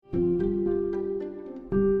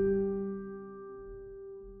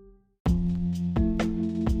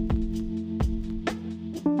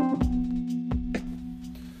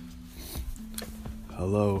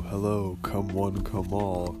one come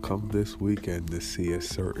all, come this weekend to see a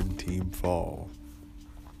certain team fall.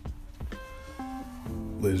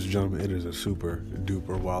 Ladies and gentlemen, it is a super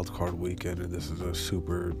duper wild card weekend, and this is a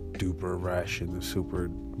super duper ration, a super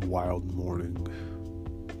wild morning.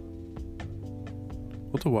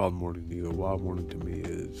 What's a wild morning to you? A wild morning to me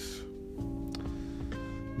is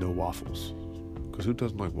no waffles. Because who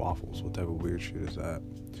doesn't like waffles? What type of weird shit is that?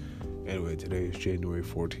 Anyway, today is January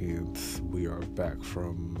 14th. We are back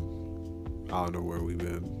from, I don't know where we've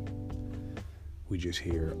been. We just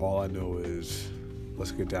here. All I know is,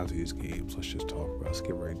 let's get down to these games. Let's just talk about it. Let's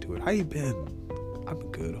get right into it. How you been? I've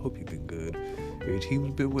been good. Hope you've been good. Your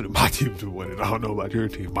team's been winning. My team's been winning. I don't know about your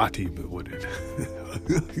team. My team's been winning.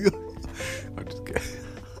 I'm just kidding.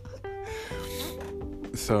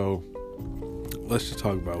 So, let's just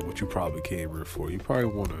talk about what you probably came here for. You probably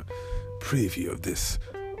want a preview of this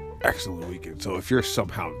excellent weekend. So if you're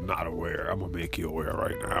somehow not aware, I'm going to make you aware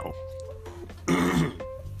right now.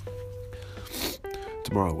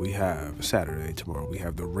 Saturday, we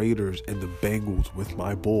have the Raiders and the Bengals with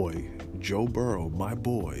my boy, Joe Burrow, my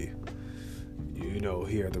boy. You know,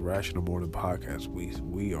 here at the Rational Morning Podcast,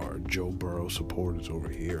 we are Joe Burrow supporters over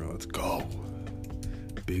here. Let's go.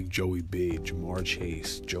 Big Joey B, Jamar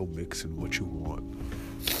Chase, Joe Mixon, what you want.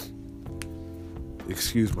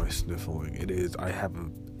 Excuse my sniffling. I have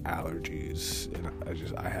allergies, and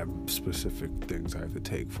I have specific things I have to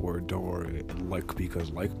take for it. Don't worry. And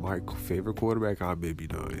because my favorite quarterback, I'm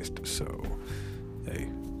immunized. So, hey,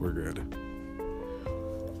 we're good.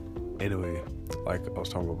 Anyway, like I was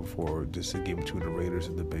talking about before, this is a game between the Raiders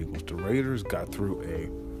and the Bengals. The Raiders got through a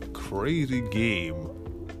crazy game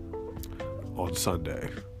on Sunday.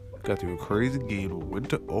 Got through a crazy game, went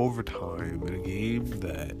to overtime in a game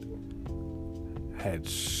that had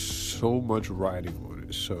so much riding on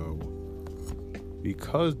it. So,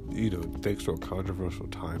 because, thanks to a controversial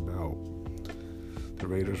timeout, the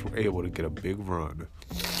Raiders were able to get a big run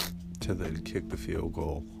to then kick the field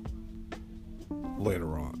goal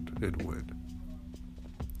later on and win.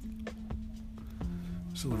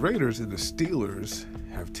 So the Raiders and the Steelers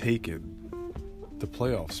have taken the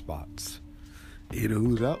playoff spots. You know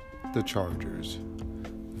who's out? The Chargers.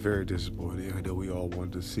 Very disappointing. I know we all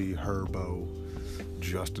wanted to see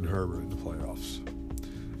Justin Herbert in the playoffs.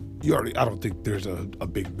 I don't think there's a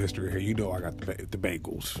big mystery here. You know I got the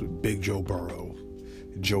Bengals. Big Joe Burrow.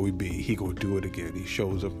 Joey B. He gonna do it again. He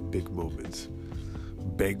shows up in big moments.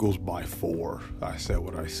 Bengals by 4. I said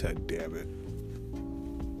what I said, damn it.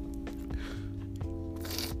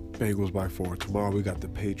 Bengals by 4. Tomorrow we got the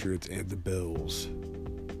Patriots and the Bills.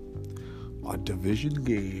 A division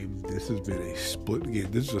game. This has been a split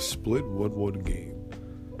game. This is a split 1-1 game.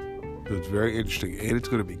 So it's very interesting. And it's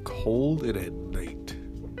going to be cold and at night.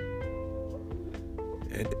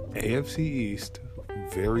 And AFC East,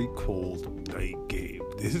 very cold night game.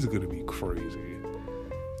 This is going to be crazy.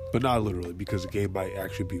 But not literally, because the game might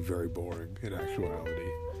actually be very boring in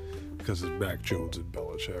actuality. Because it's Mac Jones and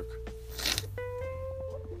Belichick.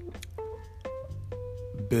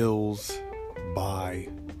 Bills by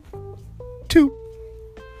 2.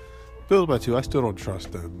 Bills by 2. I still don't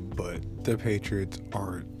trust them, but the Patriots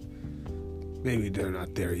aren't. Maybe they're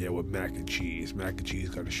not there yet with mac and cheese. Mac and cheese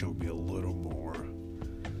got to show me a little more.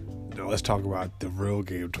 Now let's talk about the real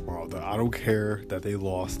game tomorrow. I don't care that they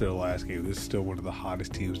lost their last game. This is still one of the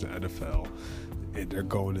hottest teams in the NFL, and they're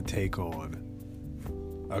going to take on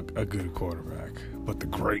a good quarterback. But the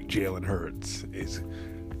great Jalen Hurts is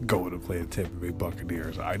going to play the Tampa Bay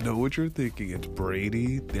Buccaneers. I know what you're thinking. It's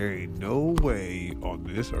Brady. There ain't no way on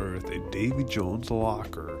this earth in Davy Jones'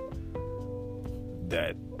 locker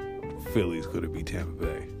that Philly's going to beat Tampa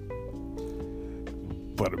Bay.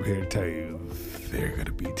 But I'm here to tell you, they're going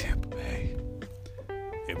to beat Tampa Bay.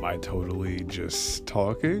 Am I totally just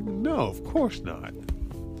talking? No, of course not.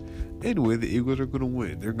 Anyway, the Eagles are going to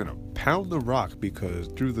win. They're going to pound the rock because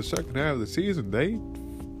through the second half of the season, they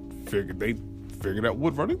figured out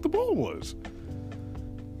what running the ball was.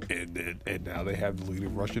 And now they have the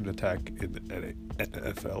leading rushing attack in the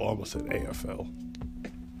NFL. Almost said AFL.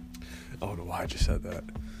 I don't know why I just said that.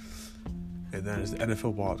 And that is the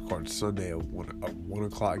NFL Wild Card Sunday, a 1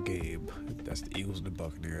 o'clock game. That's the Eagles and the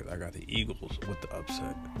Buccaneers. I got the Eagles with the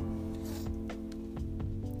upset.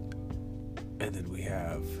 And then we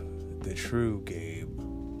have the true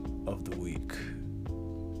game of the week.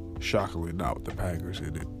 Shockingly not with the Packers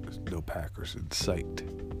in it. There's no Packers in sight.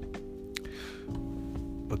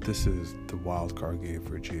 But this is the wild card game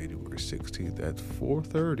for January 16th at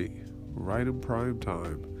 4:30, right in prime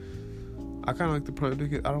time. I kind of like the prime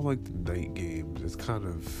ticket. I don't like the night games. It's kind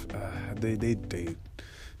of they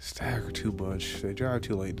stagger too much. They drive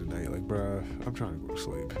too late tonight. Like, bruh, I'm trying to go to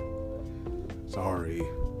sleep. Sorry.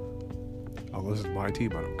 Unless it's my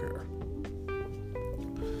team, I don't care.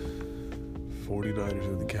 49ers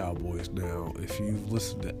and the Cowboys. Now, if you've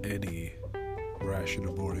listened to any Rash in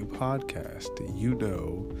the Morning podcast, you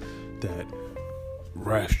know that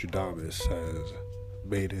Rastradamus has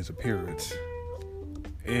made his appearance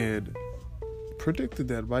and predicted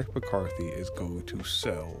that Mike McCarthy is going to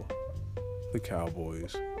sell the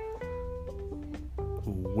Cowboys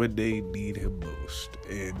when they need him most.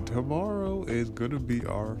 And tomorrow is going to be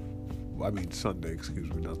Sunday,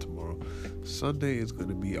 not tomorrow. Sunday is going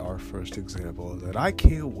to be our first example of that. I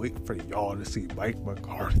can't wait for y'all to see Mike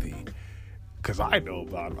McCarthy, because I know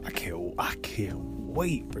about him. I can't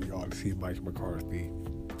wait for y'all to see Mike McCarthy.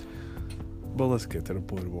 But let's get to the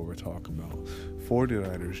point of what we're talking about.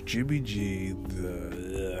 49ers, Jimmy G,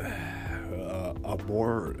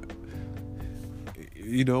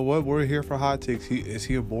 you know what? We're here for hot takes. Is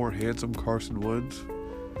he a more handsome Carson Wentz?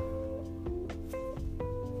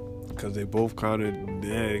 Because they both kind of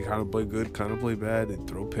play good, kind of play bad. They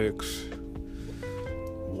throw picks.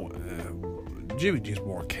 Jimmy G's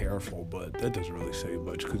more careful, but that doesn't really say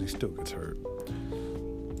much because he still gets hurt.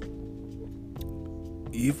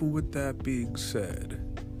 Even with that being said,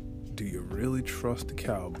 do you really trust the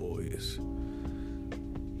Cowboys?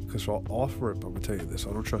 Because off rip, I'm going to tell you this. I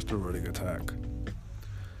don't trust the running attack.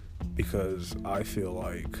 Because I feel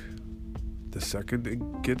like the second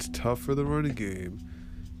it gets tough for the running game,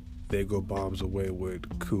 they go bombs away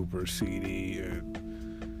with Cooper, CD,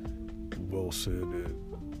 and Wilson,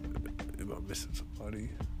 and am I missing somebody?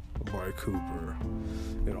 Amari Cooper,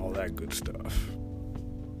 and all that good stuff.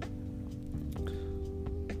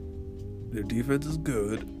 Their defense is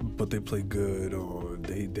good, but they play good on.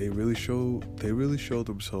 They really show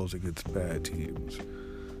themselves against bad teams.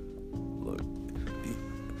 Look,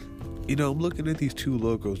 I'm looking at these two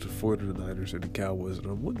logos, the 49ers and the Cowboys, and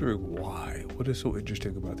I'm wondering why. What is so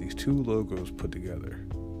interesting about these two logos put together?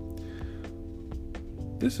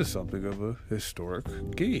 This is something of a historic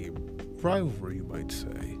game. Rivalry, you might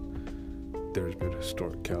say. There's been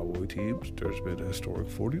historic Cowboy teams. There's been historic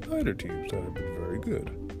 49er teams that have been very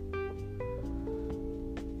good.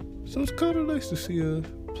 So it's kind of nice to see a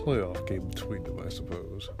playoff game between them, I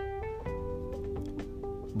suppose.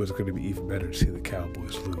 But it's going to be even better to see the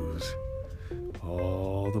Cowboys lose.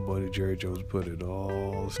 All the money Jerry Jones put in,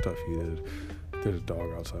 all the stuff he did. There's a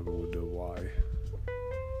dog outside my window. Why?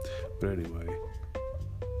 But anyway,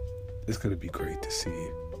 it's going to be great to see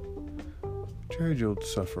Jerry Jones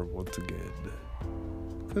suffer once again.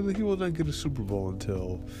 Because he will not get a Super Bowl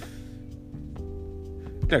until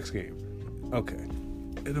next game. Okay.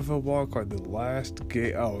 NFL wildcard, the last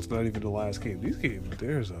game. Oh, it's not even the last game. These games,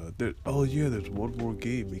 there's one more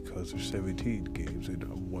game because there's 17 games and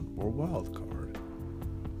one more wildcard.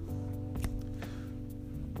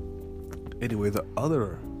 Anyway, the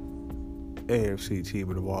other AFC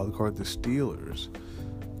team in the wildcard, the Steelers,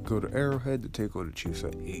 go to Arrowhead to take on the Chiefs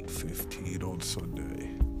at 8:15 on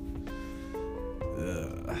Sunday.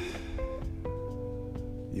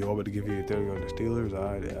 You want me to give you a theory on the Steelers?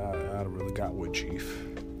 I don't really got one, Chief.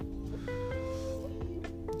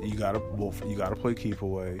 You gotta play keep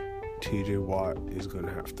away. TJ Watt is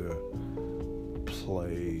gonna have to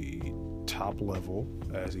play top level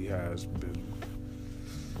as he has been,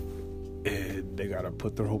 and they gotta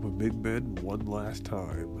put their hope in Big Ben one last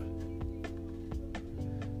time.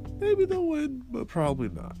 Maybe they'll win, but probably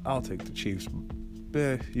not. I'll take the Chiefs.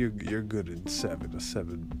 You're good in 7. A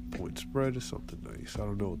 7-point spread is something nice. I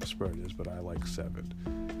don't know what the spread is, but I like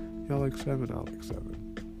 7. Y'all like 7? I like 7.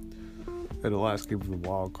 And the last game from the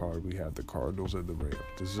wild card, we have the Cardinals and the Rams.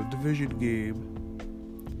 This is a division game.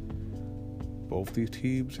 Both these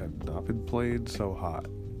teams have not been playing so hot.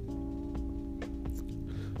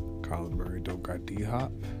 Kyler Murray don't got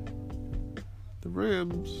D-Hop. The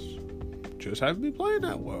Rams just haven't been playing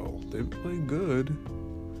that well. They've been playing good.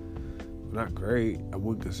 Not great. I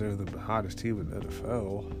wouldn't consider them the hottest team in the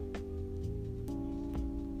NFL.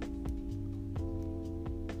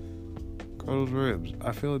 Cardinals Rams.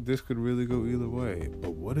 I feel like this could really go either way.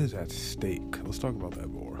 But what is at stake? Let's talk about that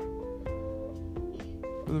more.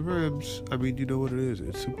 For the Rams, I mean, you know what it is.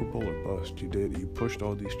 It's Super Bowl or bust. You pushed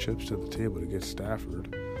all these chips to the table to get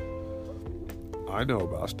Stafford. I know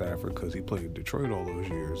about Stafford because he played in Detroit all those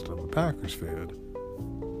years, and I'm a Packers fan.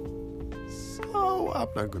 So I'm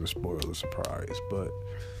not going to spoil the surprise, but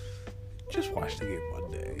just watch the game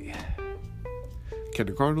Monday. Can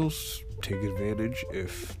the Cardinals take advantage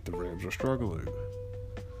if the Rams are struggling?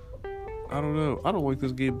 I don't know. I don't like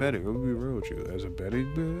this game betting. I'm going to be real with you. As a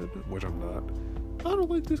betting man, which I'm not, I don't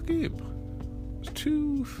like this game. It's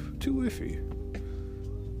too iffy.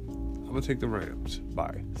 I'm going to take the Rams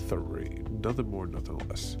by 3. Nothing more, nothing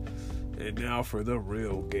less. And now for the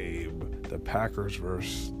real game. The Packers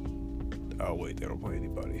versus... Oh, wait, they don't play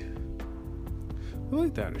anybody. I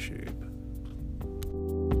like that a shame.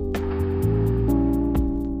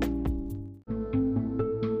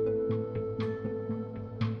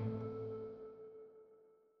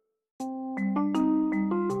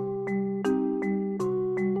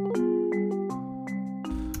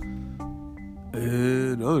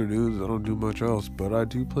 In other news, I don't do much else, but I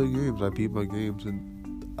do play games. I beat my games,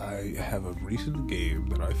 and I have a recent game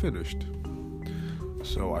that I finished.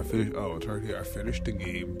 So I finished, it's right here. I finished the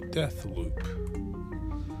game Deathloop.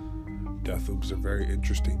 Deathloop is a very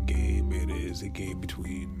interesting game. It is a game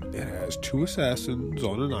it has 2 assassins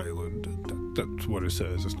on an island. That's what it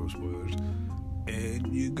says. There's no spoilers.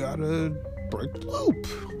 And you gotta break the loop.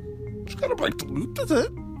 Just gotta break the loop. That's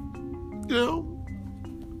it. You know?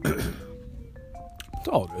 That's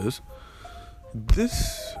all it is.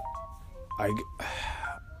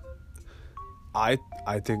 I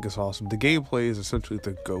think it's awesome. The gameplay is essentially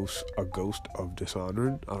a ghost of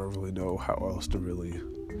Dishonored. I don't really know how else to really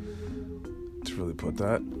put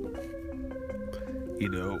that. You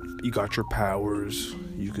know, you got your powers.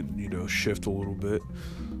 You can, shift a little bit.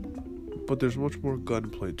 But there's much more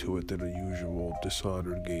gunplay to it than a usual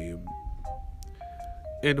Dishonored game.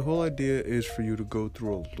 And the whole idea is for you to go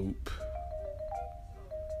through a loop.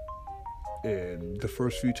 And the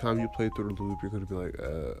first few times you play through the loop, you're going to be like,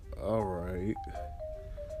 alright.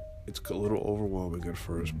 It's a little overwhelming at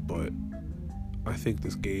first, but I think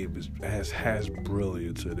this game has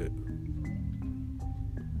brilliance in it.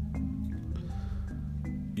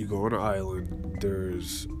 You go on an island,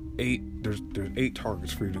 there's 8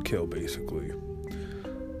 targets for you to kill, basically.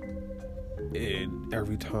 And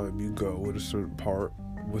every time you go in a certain part,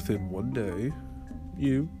 within one day,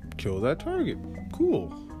 you kill that target.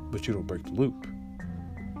 Cool. But you don't break the loop.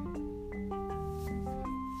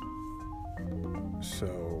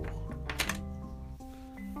 So,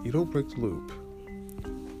 you don't break the loop.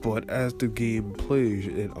 But as the game plays,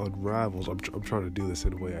 it unravels. I'm trying to do this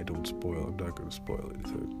in a way I don't spoil. I'm not going to spoil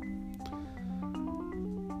anything.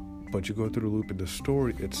 But you go through the loop and the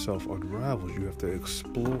story itself unravels. You have to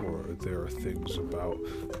explore. There are things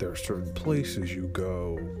there are certain places you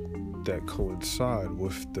go that coincide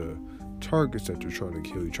with the targets that you're trying to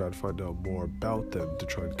kill. You try to find out more about them to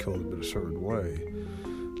try and kill them in a certain way.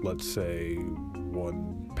 Let's say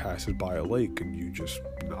one passes by a lake and you just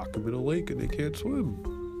knock them in a lake and they can't swim.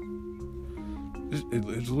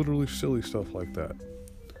 It's literally silly stuff like that.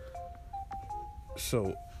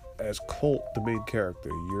 So, as Colt, the main character,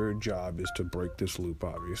 your job is to break this loop,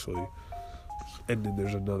 obviously. And then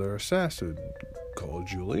there's another assassin called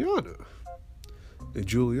Juliana. And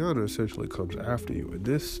Juliana essentially comes after you. And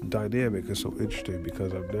this dynamic is so interesting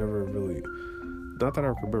because I've never really, not that I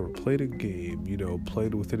remember, played a game,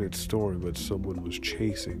 played within its story, but someone was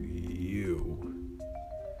chasing you.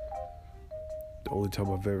 The only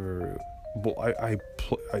time I've ever,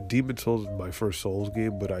 I Demon Souls is my first Souls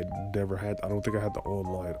game, but I don't think I had the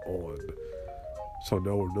online on. So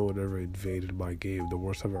no one ever invaded my game. The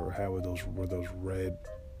worst I've ever had were those red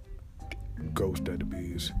ghost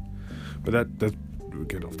enemies. But that's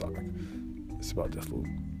getting off topic. It's about Deathloop.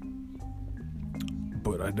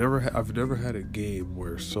 But I've never had a game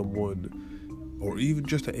where someone, or even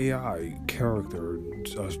just an AI character,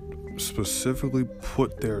 specifically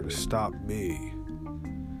put there to stop me,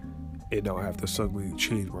 and now I have to suddenly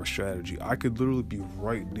change my strategy. I could literally be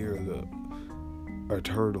right near the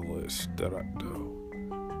Eternalists that I know.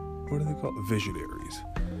 What are they called? Visionaries.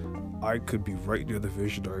 I could be right near the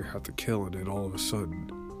Visionary, have to kill, and then all of a sudden,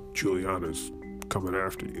 Juliana's coming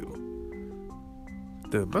after you.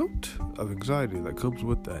 The amount of anxiety that comes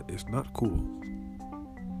with that is not cool.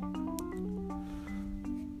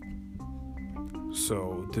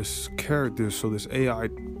 So this AI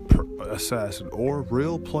assassin or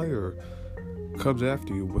real player comes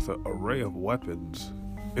after you with an array of weapons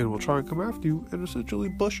and will try and come after you and essentially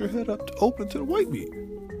bust your head up open to the white meat.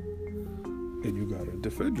 And you gotta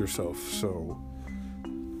defend yourself. So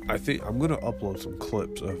I think I'm gonna upload some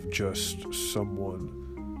clips of just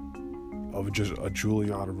a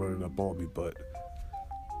Juliana running up on me, but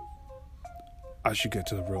I should get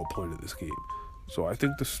to the real point of this game. So I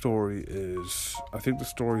think the story is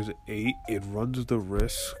 8. It runs the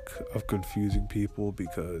risk of confusing people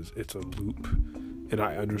because it's a loop, and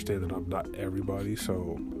I understand that I'm not everybody,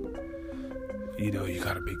 so you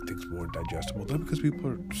gotta make things more digestible. Not because people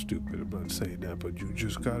are stupid, I'm not saying that, but you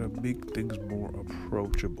just gotta make things more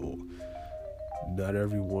approachable. Not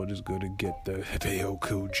everyone is gonna get the Hideo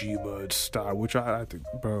Kojima style, which I think,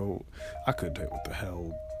 bro, I couldn't tell you what the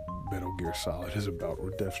hell Metal Gear Solid is about,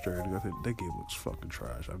 or Death Stranding. I think that game looks fucking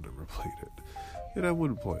trash. I've never played it, and I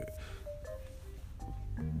wouldn't play it.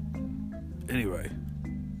 Anyway,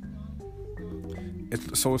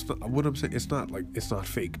 it's not what I'm saying. It's not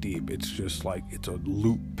fake deep. It's just like it's a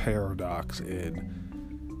loop paradox,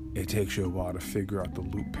 and it takes you a while to figure out the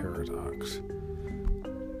loop paradox.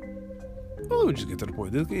 Well, let me just get to the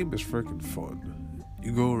point. This game is freaking fun.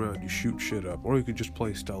 You go around, you shoot shit up, or you can just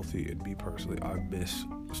play stealthy. And me personally, I miss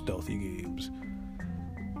stealthy games.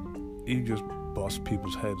 You just bust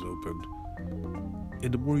people's heads open,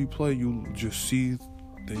 and the more you play, you just see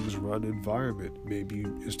things around the environment. Maybe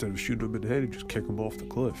instead of shooting them in the head, you just kick them off the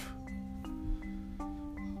cliff.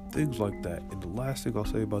 Things like that. And the last thing I'll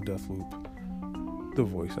say about Deathloop, the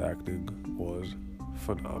voice acting was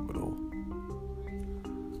phenomenal.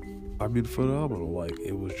 I mean, phenomenal. Like,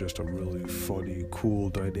 it was just a really funny, cool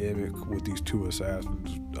dynamic with these two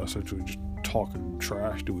assassins essentially just talking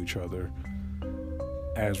trash to each other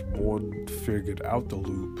as one figured out the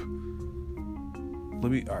loop.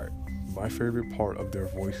 Alright, my favorite part of their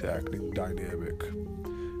voice acting dynamic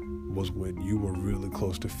was when you were really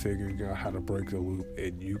close to figuring out how to break the loop,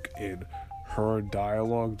 and her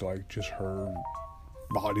dialogue, like just her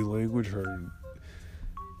body language,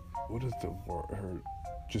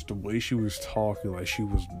 just the way she was talking, like she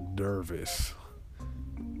was nervous,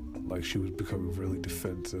 like she was becoming really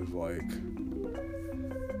defensive. Like,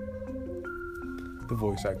 the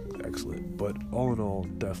voice acting excellent, but all in all,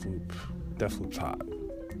 Deathloop's hot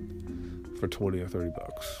for $20 or $30.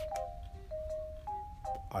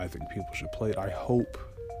 I think people should play it. I hope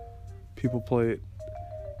people play it,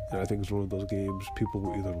 and I think it's one of those games people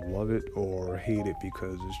will either love it or hate it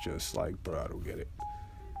because it's just like, bro, I don't get it,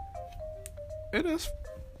 and that's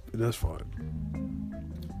fine.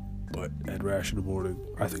 But at Rash in the Morning,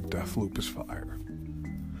 I think Deathloop is fire.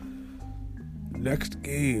 Next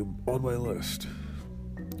game on my list,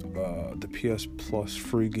 the PS Plus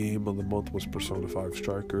free game of the month was Persona 5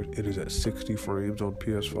 Strikers. It is at 60 frames on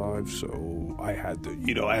PS5, so I had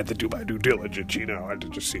to do my due diligence. I had to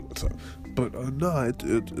just see what's up. But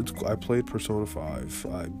I played Persona 5.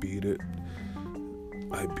 I beat it.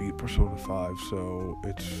 I beat Persona 5, so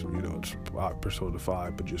it's Persona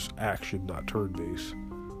 5, but just action, not turn-based,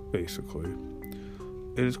 basically.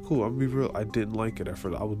 And it's cool. I'm gonna be real. I didn't like it at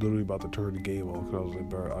first. I was literally about to turn the game on because I was like,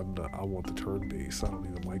 bro, I want the turn-based. I don't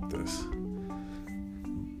even like this.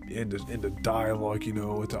 And the dialogue,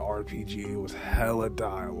 with the RPG, it was hella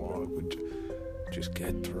dialogue. But just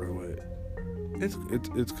get through it.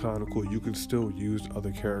 It's kind of cool. You can still use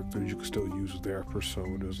other characters. You can still use their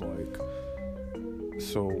personas, like.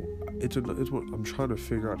 So it's what I'm trying to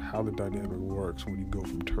figure out how the dynamic works when you go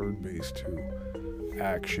from turn-based to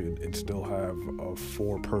action and still have a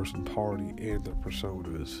 4-person party and their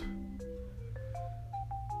personas.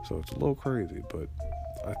 So it's a little crazy, but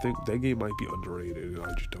I think that game might be underrated and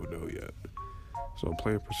I just don't know yet. So I'm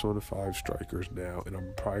playing Persona 5 Strikers now, and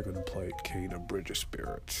I'm probably going to play Kena Bridge of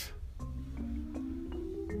Spirits,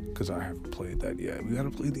 because I haven't played that yet. We got to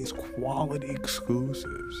play these quality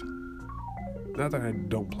exclusives. Not that I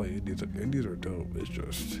don't play indies. Indies are dope. It's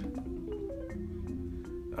just,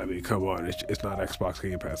 I mean, come on. It's not Xbox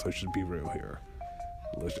Game Pass. Let's just be real here.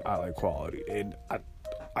 I like quality, and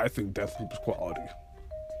I think Deathloop is quality.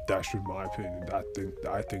 That's just my opinion.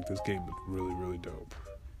 I think this game is really, really dope.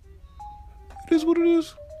 It is what it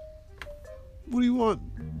is. What do you want?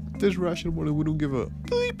 This Rash in the Morning, we don't give a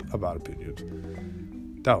bleep about opinions.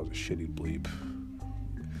 That was a shitty bleep.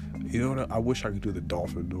 You know what? I wish I could do the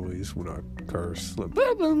dolphin noise when I curse. Like,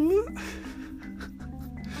 blah, blah, blah.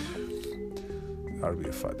 That'd be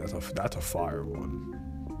a fight. That's a fire one.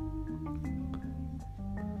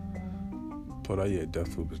 But yeah,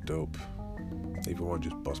 Deathloop is dope. If you want to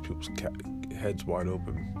just bust people's heads wide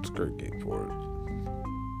open, it's a great game for it.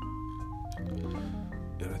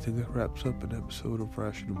 And I think that wraps up an episode of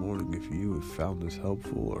Rash in the Morning. If you have found this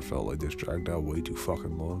helpful or felt like this dragged out way too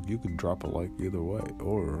fucking long, you can drop a like either way.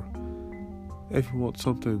 Or if you want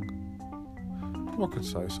something more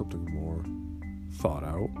concise, something more thought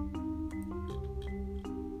out,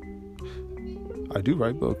 I do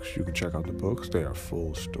write books. You can check out the books. They are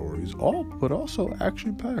full stories, but also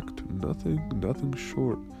action-packed. Nothing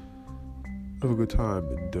short of a good time.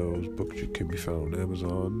 And those books can be found on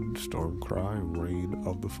Amazon: Stormcry, Reign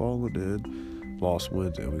of the Fallen, and Lost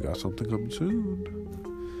Winds. And we got something coming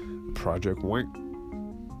soon. Project Wank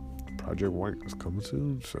is coming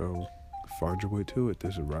soon, so find your way to it.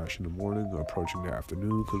 This is Rash in the Morning, approaching the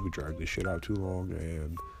afternoon because we dragged this shit out too long.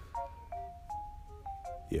 And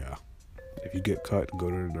yeah, if you get cut and go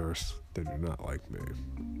to the nurse, then you're not like me.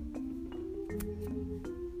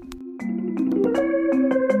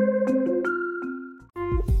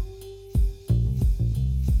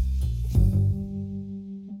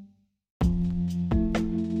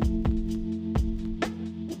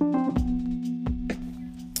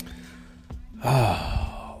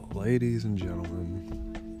 Ladies and gentlemen,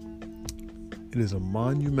 it is a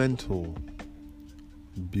monumental,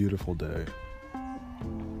 beautiful day.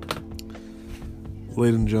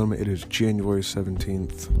 Ladies and gentlemen, it is January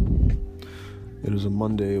 17th. It is a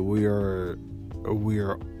Monday. We are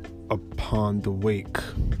upon the wake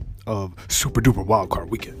of Super Duper Wildcard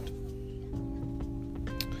Weekend.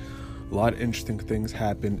 A lot of interesting things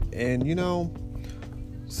happen, and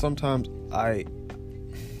sometimes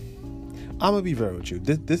I'm gonna be very with you.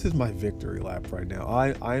 This is my victory lap right now.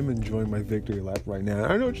 I'm enjoying my victory lap right now.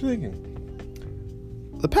 I know what you're thinking.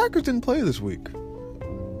 The Packers didn't play this week.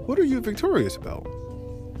 What are you victorious about?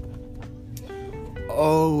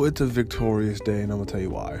 Oh, it's a victorious day, and I'm gonna tell you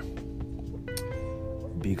why.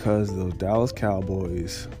 Because those Dallas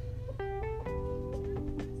Cowboys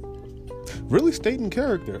really stayed in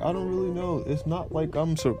character. I don't really know. It's not like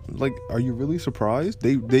are you really surprised?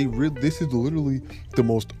 This is literally the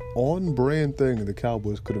most on-brand thing the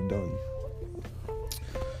Cowboys could have done.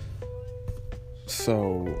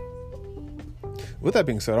 So, with that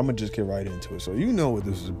being said, I'm gonna just get right into it. So you know what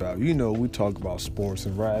this is about. We talk about sports,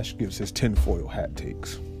 and Rash gives his tinfoil hat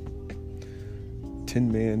takes.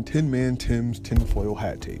 Tin Man Tim's tinfoil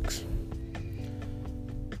hat takes.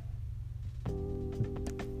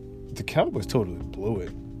 The Cowboys totally blew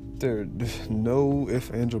it. There's no ifs,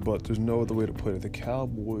 ands, or buts. There's no other way to put it. The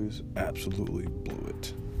Cowboys absolutely blew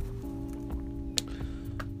it.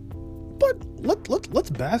 But let's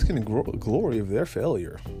bask in the glory of their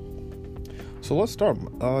failure. So let's start.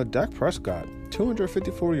 Dak Prescott,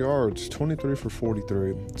 254 yards, 23 for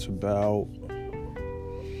 43. It's about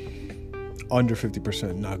under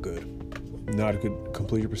 50%. Not good. Not a good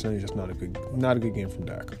completion percentage. Just not a good game from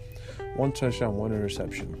Dak. 1 touchdown, 1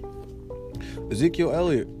 interception. Ezekiel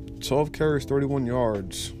Elliott, 12 carries, 31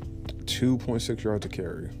 yards, 2.6 yards a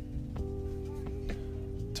carry.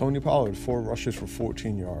 Tony Pollard, 4 rushes for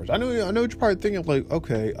 14 yards. I know what you're probably thinking, like,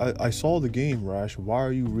 okay, I saw the game, Rash. Why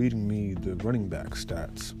are you reading me the running back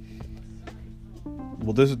stats?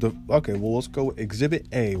 Well, let's go Exhibit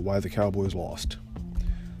A, why the Cowboys lost.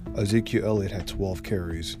 Ezekiel Elliott had 12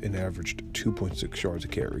 carries and averaged 2.6 yards a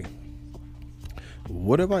carry.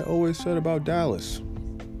 What have I always said about Dallas?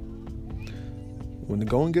 When the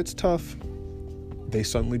going gets tough, they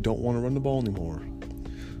suddenly don't want to run the ball anymore.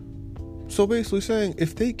 So basically saying,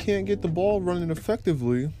 if they can't get the ball running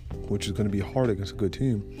effectively, which is going to be hard against a good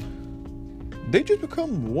team, they just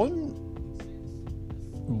become what's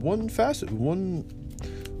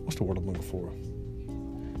the word I'm looking for?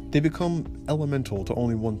 They become elemental to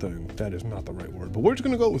only one thing. That is not the right word, but we're just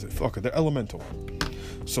going to go with it. Fuck it, they're elemental.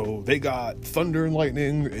 So they got thunder and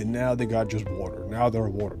lightning, and now they got just water. Now they're a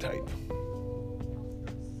water type.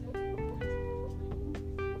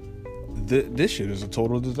 This shit is a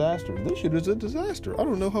total disaster. This shit is a disaster. I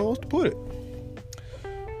don't know how else to put it.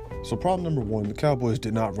 So problem number 1, the Cowboys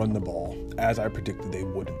did not run the ball as I predicted they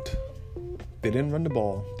wouldn't. They didn't run the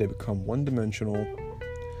ball. They become one-dimensional,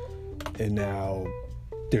 and now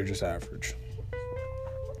they're just average.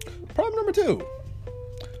 Problem number 2,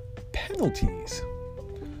 penalties.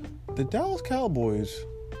 The Dallas Cowboys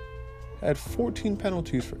had 14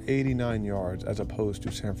 penalties for 89 yards as opposed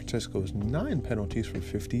to San Francisco's 9 penalties for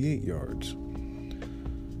 58 yards.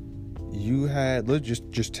 Let's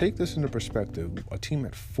just take this into perspective. A team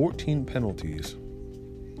had 14 penalties.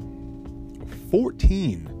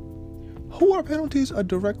 14. Who are penalties a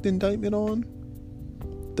direct indictment on?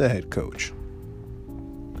 The head coach.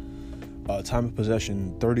 Time of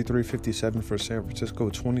possession, 33:57 for San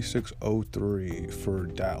Francisco, 26:03 for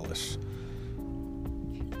Dallas.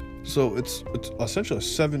 So it's essentially a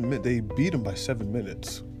 7-minute. They beat them by 7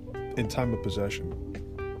 minutes in time of possession.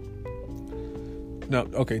 Now,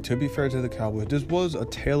 okay, to be fair to the Cowboys, this was a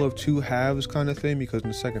tale of two halves kind of thing, because in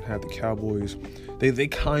the second half, the Cowboys, they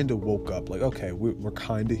kind of woke up. Like, okay, we're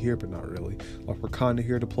kind of here, but not really. Like, we're kind of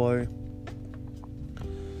here to play.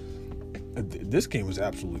 This game was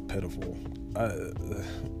absolutely pitiful. I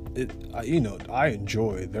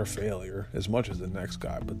enjoy their failure as much as the next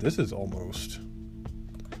guy, but this is almost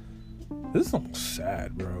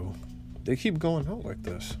sad, bro. They keep going out like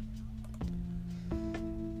this.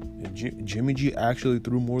 And Jimmy G actually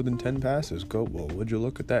threw more than 10 passes. Would you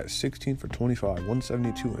look at that? 16 for 25,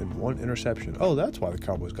 172, and 1 interception. Oh, that's why the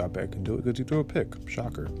Cowboys got back into it, because he threw a pick.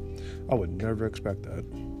 Shocker. I would never expect that.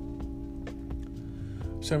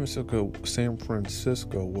 San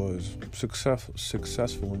Francisco was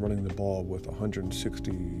successful in running the ball with 9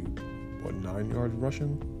 yards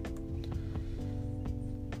rushing.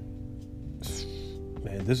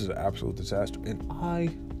 Man, this is an absolute disaster, and I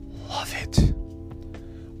love it.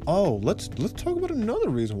 Oh, let's talk about another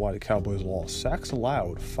reason why the Cowboys lost. Sacks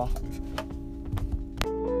allowed, 5.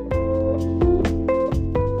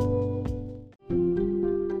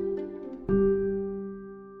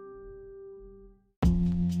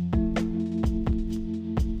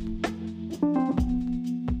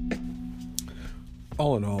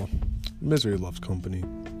 all in all, misery loves company.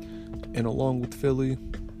 And along with Philly,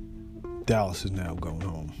 Dallas is now going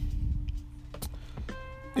home.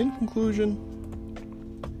 In conclusion,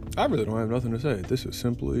 I really don't have nothing to say. This is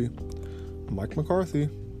simply Mike McCarthy.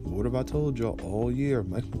 What have I told y'all all year?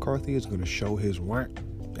 Mike McCarthy is going to show his wank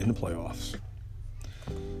in the playoffs.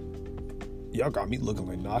 Y'all got me looking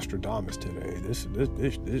like Nostradamus today. This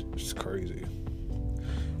is crazy.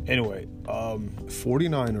 Anyway,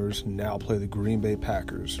 49ers now play the Green Bay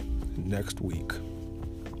Packers next week.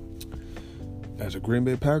 As a Green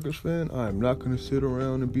Bay Packers fan, I am not going to sit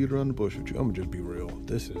around and beat around the bush with you. I'm going to just be real.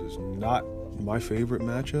 This is not my favorite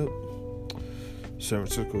matchup. San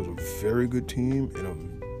Francisco is a very good team and a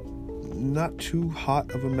not too hot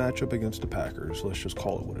of a matchup against the Packers. Let's just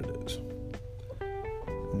call it what it is.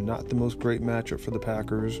 Not the most great matchup for the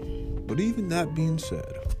Packers, but even that being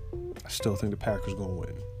said, I still think the Packers are going to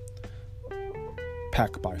win.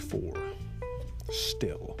 Pack by 4.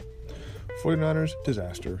 Still. 49ers,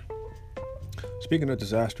 disaster. Speaking of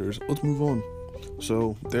disasters, let's move on.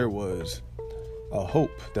 So there was a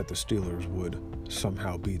hope that the Steelers would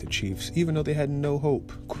somehow beat the Chiefs, even though they had no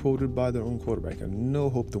hope, quoted by their own quarterback, had no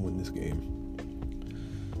hope to win this game.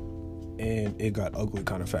 And it got ugly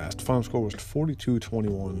kind of fast. Final score was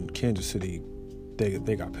 42-21. Kansas City,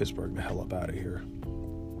 they got Pittsburgh the hell up out of here.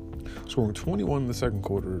 Scoring 21 in the second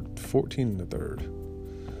quarter, 14 in the third.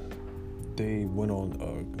 They went on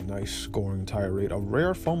a nice scoring tie rate. A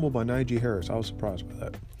rare fumble by Najee Harris. I was surprised by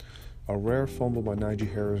that. A rare fumble by Najee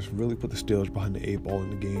Harris really put the Steelers behind the 8 ball in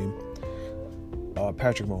the game.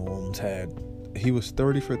 Patrick Mahomes he was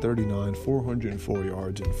 30 for 39, 404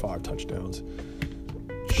 yards and 5 touchdowns.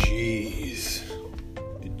 Jeez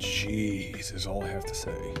is all I have to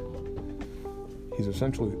say. He's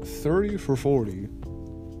essentially 30 for 40.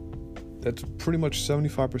 That's pretty much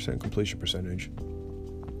 75% completion percentage.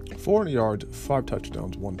 400 yards, 5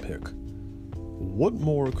 touchdowns, 1 pick. What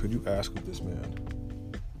more could you ask of this man?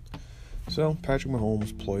 So, Patrick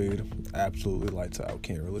Mahomes played absolutely lights out.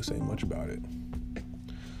 Can't really say much about it.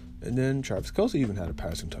 And then Travis Kelce even had a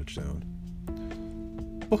passing touchdown.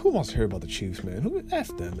 But who wants to hear about the Chiefs, man?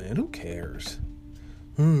 F them, man. Who cares?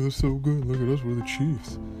 Oh, that's so good. Look at us. We're the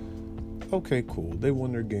Chiefs. Okay, cool. They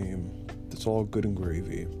won their game. That's all good and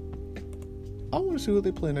gravy. I want to see who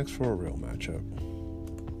they play next for a real matchup.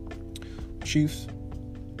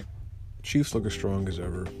 Chiefs look as strong as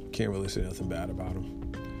ever. Can't really say nothing bad about them.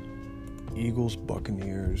 Eagles,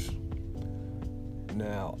 Buccaneers.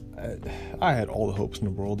 Now, I had all the hopes in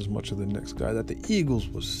the world, as much as the next guy, that the Eagles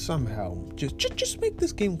was somehow just make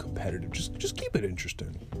this game competitive. Just keep it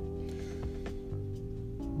interesting.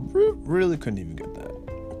 Really couldn't even get that.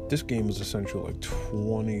 This game was essentially like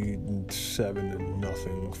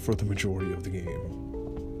 27-0 for the majority of the game.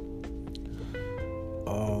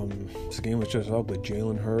 This game was just ugly.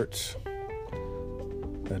 Jalen Hurts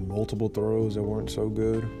had multiple throws that weren't so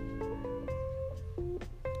good.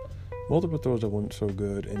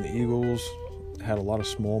 And the Eagles had a lot of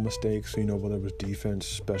small mistakes, whether it was defense,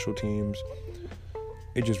 special teams.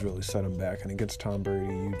 It just really set them back. And against Tom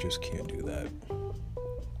Brady, you just can't do that.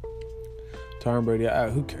 Tom Brady,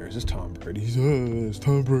 who cares? It's Tom Brady. It's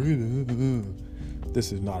Tom Brady.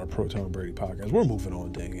 This is not a pro Tom Brady podcast. We're moving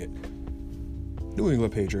on, dang it. New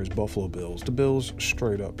England Patriots, Buffalo Bills. The Bills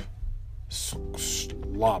straight up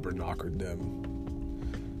slobber knockered them.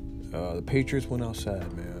 The Patriots went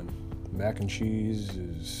outside, man. Mac and cheese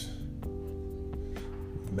is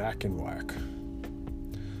mac and whack.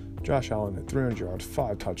 Josh Allen had 300 yards,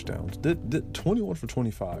 5 touchdowns, did 21 for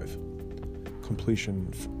 25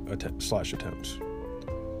 completion attempts.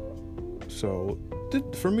 So,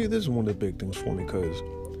 for me, this is one of the big things for me because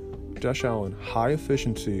Josh Allen, high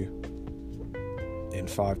efficiency and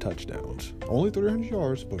 5 touchdowns. Only 300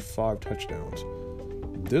 yards, but 5 touchdowns.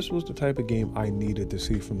 This was the type of game I needed to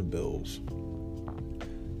see from the Bills.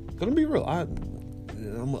 Gonna be real, I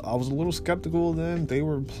was a little skeptical of them. They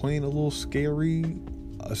were playing a little scary,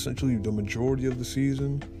 essentially the majority of the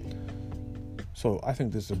season. So I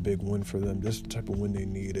think this is a big win for them. This is the type of win they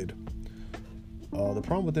needed. The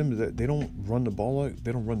problem with them is that they don't run the ball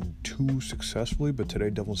they don't run too successfully. But today,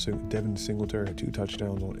 Devin Singletary had 2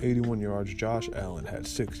 touchdowns on 81 yards. Josh Allen had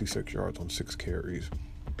 66 yards on 6 carries.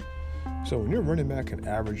 So when your running back can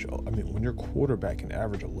average, when your quarterback can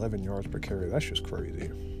average 11 yards per carry, that's just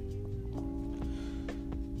crazy.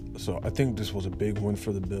 So I think this was a big win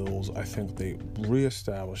for the Bills. I think they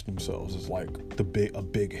reestablished themselves as like a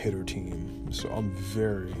big hitter team. So I'm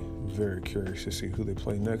very, very curious to see who they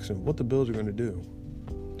play next and what the Bills are going to do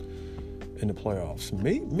in the playoffs.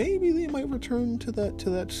 Maybe they might return to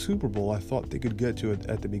that Super Bowl I thought they could get to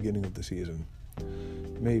at the beginning of the season.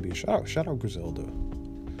 Maybe. Shout out Griselda.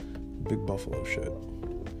 big Buffalo shit.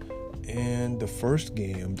 And the first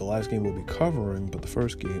game, the last game we'll be covering, but the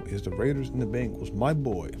first game is the Raiders and the Bengals. My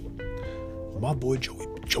boy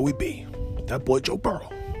Joey B. That boy Joe Burrow.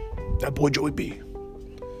 That boy Joey B.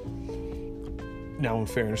 Now, in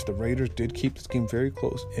fairness, the Raiders did keep this game very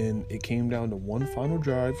close, and it came down to one final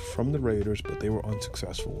drive from the Raiders, but they were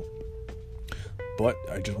unsuccessful. But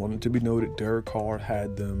I just wanted to be noted, Derek Carr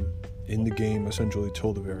had them in the game essentially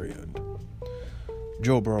till the very end.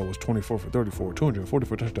 Joe Burrow was 24 for 34,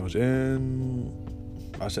 244 touchdowns, and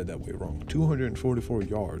I said that way wrong. 244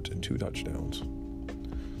 yards and 2 touchdowns.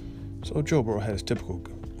 So Joe Burrow had a typical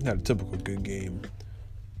good game.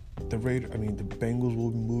 The Bengals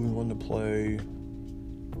will be moving on to play.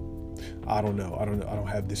 I don't know. I don't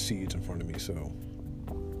have the seeds in front of me, so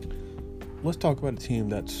let's talk about a team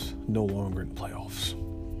that's no longer in the playoffs.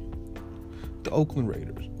 The Oakland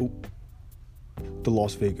Raiders. The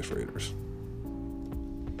Las Vegas Raiders.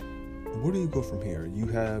 Where do you go from here? You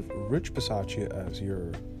have Rich Bisaccia as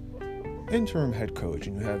your interim head coach,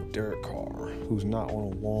 and you have Derek Carr, who's not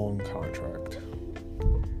on a long contract.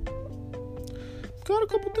 Got a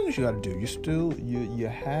couple things you got to do. You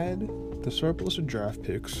had the surplus of draft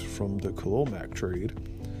picks from the Khalil Mack trade.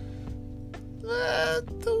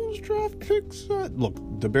 Those draft picks, look,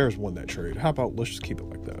 the Bears won that trade. How about let's just keep it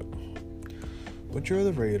like that? But you're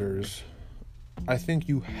the Raiders. I think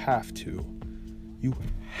you have to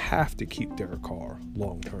keep Derek Carr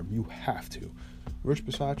long term. You have to. Rich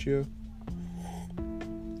Bisaccia,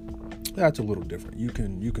 that's a little different. You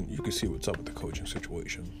can see what's up with the coaching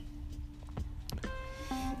situation.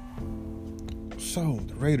 So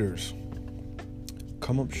the Raiders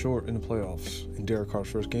come up short in the playoffs in Derek Carr's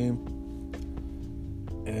first game,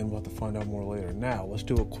 and we'll have to find out more later. Now let's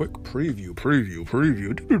do a quick preview.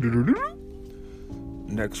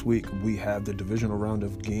 Next week we have the divisional round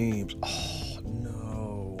of games. Oh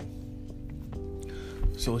no!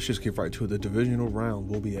 So let's just get right to it. The divisional round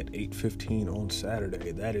will be at 8:15 on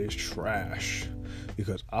Saturday. That is trash,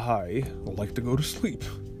 because I like to go to sleep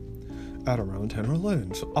at around 10 or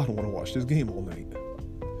 11, so I don't want to watch this game all night.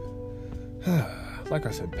 Like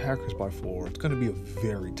I said, Packers by 4. It's going to be a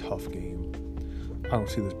very tough game. I don't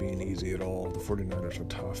see this being easy at all. The 49ers are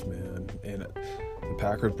tough, man. And the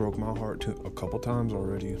Packers broke my heart a couple times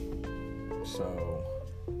already. So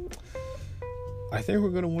I think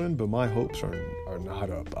we're going to win, but my hopes are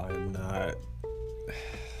not up. I am not.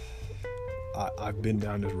 I've been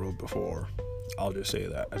down this road before. I'll just say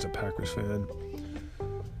that. As a Packers fan,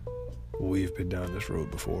 we've been down this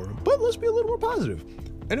road before. But let's be a little more positive.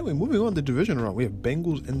 Anyway, moving on to the division round, we have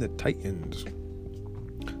Bengals and the Titans.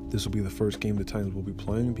 This will be the first game the Titans will be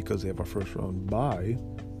playing because they have a first round bye.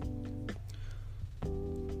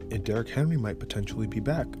 And Derrick Henry might potentially be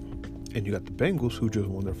back. And you got the Bengals, who just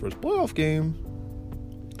won their first playoff game.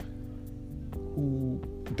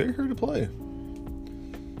 They're here to play.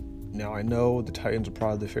 Now, I know the Titans are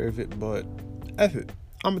probably the favorite, but F it.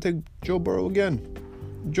 I'm going to take Joe Burrow again.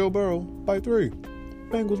 Joe Burrow by 3.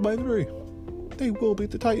 Bengals by 3. They will beat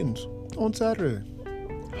the Titans on Saturday.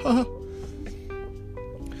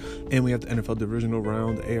 And we have the NFL divisional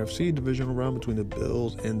round, the AFC divisional round between the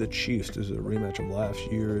Bills and the Chiefs. This is a rematch of last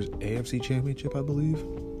year's AFC championship, I believe.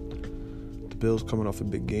 The Bills coming off a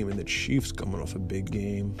big game and the Chiefs coming off a big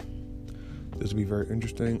game. This will be very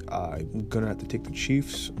interesting. I'm going to have to take the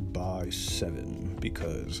Chiefs by 7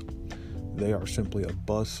 because they are simply a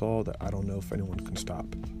buzzsaw that I don't know if anyone can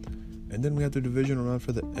stop. And then we have the divisional round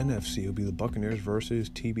for the NFC. It'll be the Buccaneers versus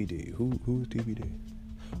TBD. Who's TBD?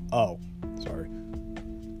 Oh, sorry.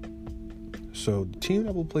 So the team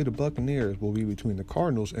that will play the Buccaneers will be between the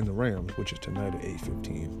Cardinals and the Rams, which is tonight at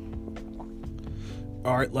 8:15.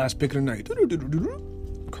 All right, last pick of the night.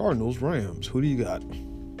 Cardinals, Rams. Who do you got?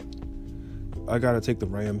 I got to take the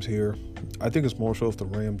Rams here. I think it's more so if the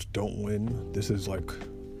Rams don't win. This is like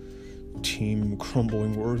team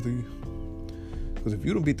crumbling worthy. Because if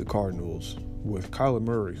you don't beat the Cardinals with Kyler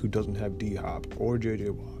Murray, who doesn't have D-Hop or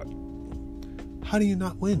J.J. Watt, how do you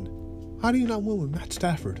not win? How do you not win with Matt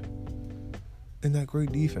Stafford and that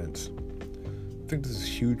great defense? I think this is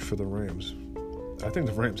huge for the Rams. I think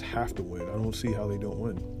the Rams have to win. I don't see how they don't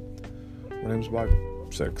win. Rams by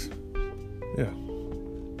 6. Yeah.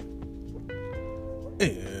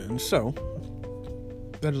 And so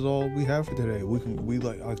that is all we have for today. We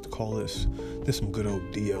like to call this some good old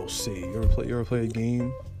DLC. You ever play a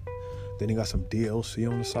game? Then you got some DLC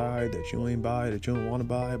on the side that you ain't buy, that you don't want to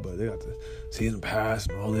buy, but they got the season pass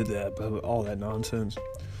and all that nonsense.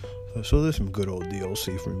 So there's some good old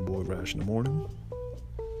DLC from your boy Rash in the Morning.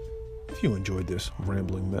 If you enjoyed this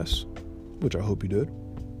rambling mess, which I hope you did,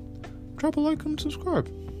 drop a like and subscribe.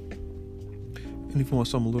 And if you want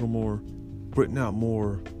something a little more written out,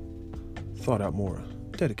 more thought out, more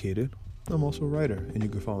dedicated, I'm also a writer, and you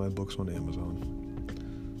can find my books on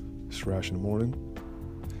Amazon. It's Rash in the Morning.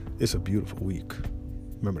 It's a beautiful week.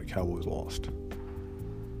 Remember, the Cowboys lost.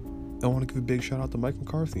 I want to give a big shout out to Mike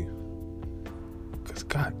McCarthy, because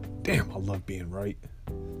god damn, I love being right.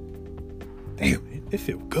 Damn, it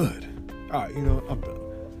feels good. All right, I'm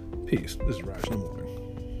done. Peace. This is Rash in the Morning.